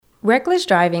Reckless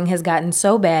driving has gotten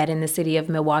so bad in the city of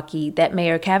Milwaukee that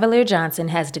Mayor Cavalier Johnson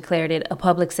has declared it a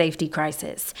public safety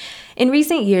crisis. In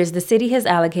recent years, the city has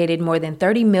allocated more than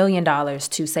 $30 million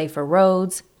to safer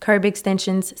roads, curb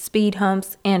extensions, speed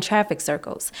humps, and traffic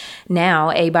circles.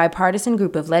 Now, a bipartisan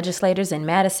group of legislators in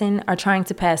Madison are trying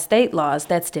to pass state laws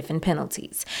that stiffen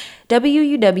penalties.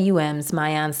 WUWM's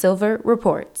Maayan Silver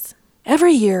reports.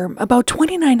 Every year, about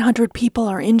 2,900 people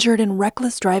are injured in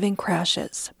reckless driving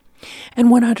crashes, and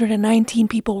 119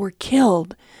 people were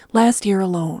killed last year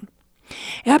alone.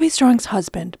 Abby Strong's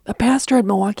husband, a pastor at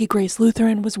Milwaukee Grace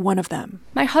Lutheran, was one of them.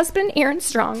 My husband, Aaron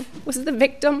Strong, was the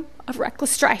victim of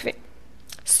reckless driving.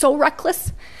 So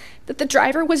reckless that the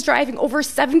driver was driving over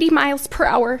 70 miles per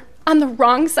hour on the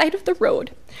wrong side of the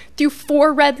road through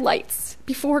 4 red lights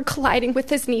before colliding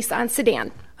with his Nissan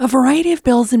sedan. A variety of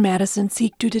bills in Madison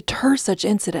seek to deter such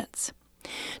incidents.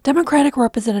 Democratic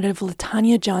Representative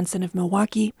LaTanya Johnson of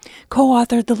Milwaukee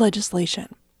co-authored the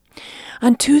legislation.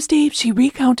 On Tuesday, she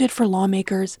recounted for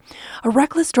lawmakers a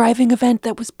reckless driving event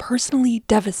that was personally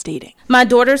devastating. My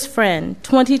daughter's friend,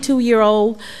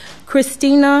 22-year-old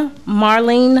Christina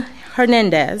Marlene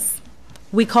Hernandez,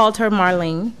 we called her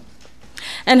Marlene,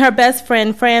 and her best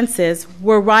friend Francis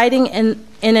were riding in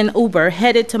an Uber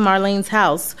headed to Marlene's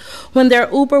house when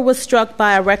their Uber was struck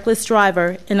by a reckless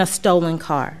driver in a stolen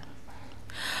car.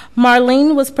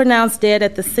 Marlene was pronounced dead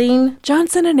at the scene.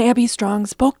 Johnson and Abby Strong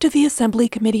spoke to the Assembly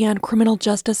Committee on Criminal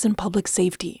Justice and Public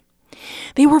Safety.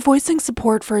 They were voicing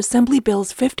support for Assembly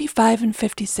Bills 55 and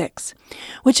 56,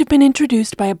 which have been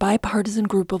introduced by a bipartisan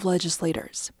group of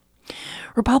legislators.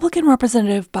 Republican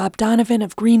Representative Bob Donovan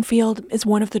of Greenfield is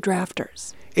one of the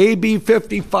drafters. AB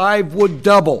 55 would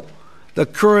double the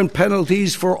current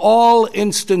penalties for all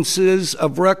instances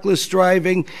of reckless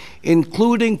driving,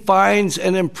 including fines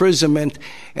and imprisonment,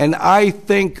 and I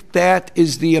think that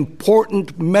is the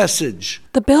important message.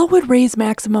 The bill would raise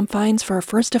maximum fines for a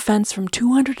first offense from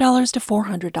 $200 to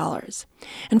 $400,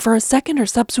 and for a second or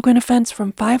subsequent offense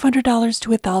from $500 to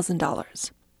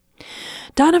 $1,000.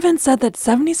 Donovan said that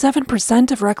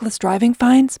 77% of reckless driving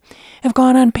fines have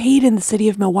gone unpaid in the city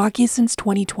of Milwaukee since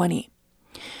 2020.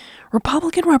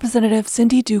 Republican Representative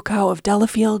Cindy Dukow of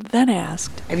Delafield then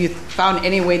asked, have you found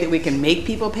any way that we can make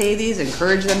people pay these,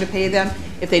 encourage them to pay them?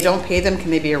 If they don't pay them,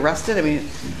 can they be arrested? I mean,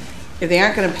 if they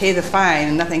aren't going to pay the fine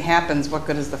and nothing happens, what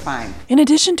good is the fine? In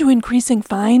addition to increasing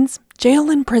fines, jail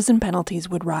and prison penalties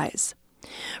would rise.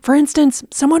 For instance,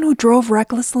 someone who drove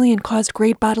recklessly and caused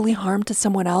great bodily harm to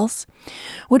someone else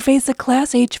would face a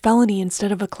Class H felony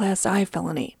instead of a Class I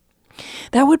felony.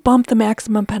 That would bump the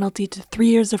maximum penalty to 3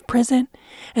 years of prison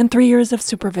and 3 years of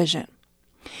supervision.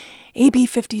 AB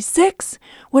 56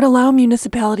 would allow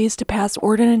municipalities to pass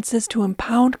ordinances to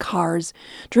impound cars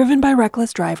driven by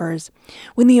reckless drivers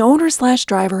when the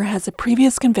owner/driver has a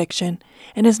previous conviction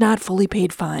and has not fully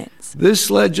paid fines.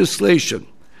 This legislation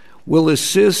will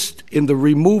assist in the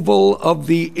removal of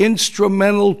the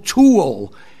instrumental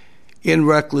tool in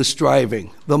reckless driving,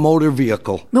 the motor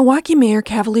vehicle. Milwaukee Mayor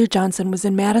Cavalier Johnson was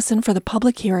in Madison for the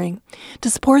public hearing to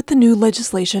support the new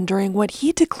legislation during what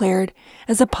he declared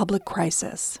as a public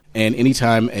crisis. And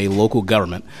anytime a local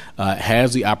government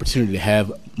has the opportunity to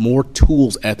have more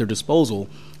tools at their disposal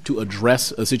to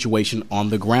address a situation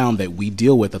on the ground that we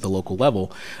deal with at the local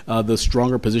level, the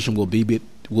stronger position will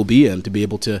be in to be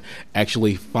able to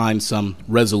actually find some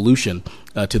resolution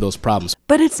to those problems.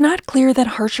 But it's not clear that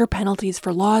harsher penalties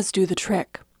for laws do the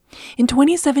trick. In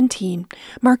 2017,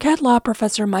 Marquette Law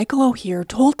professor Michael O'Hear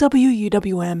told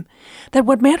WUWM that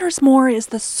what matters more is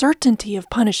the certainty of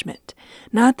punishment,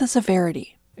 not the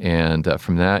severity. And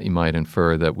from that, you might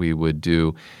infer that we would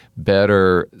do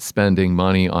better spending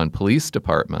money on police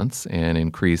departments and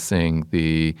increasing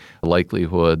the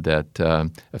likelihood that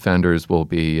offenders will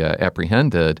be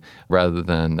apprehended rather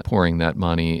than pouring that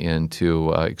money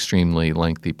into extremely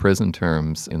lengthy prison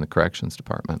terms in the corrections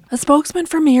department. A spokesman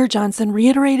for Mayor Johnson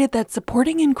reiterated that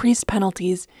supporting increased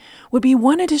penalties would be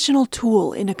one additional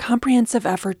tool in a comprehensive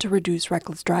effort to reduce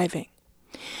reckless driving.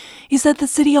 He said the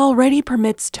city already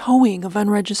permits towing of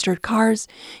unregistered cars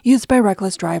used by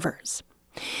reckless drivers.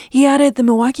 He added the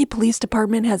Milwaukee Police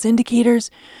Department has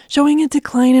indicators showing a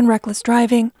decline in reckless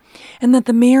driving and that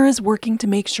the mayor is working to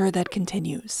make sure that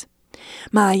continues.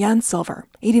 Maayan Silver,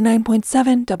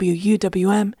 89.7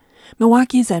 WUWM,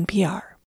 Milwaukee's NPR.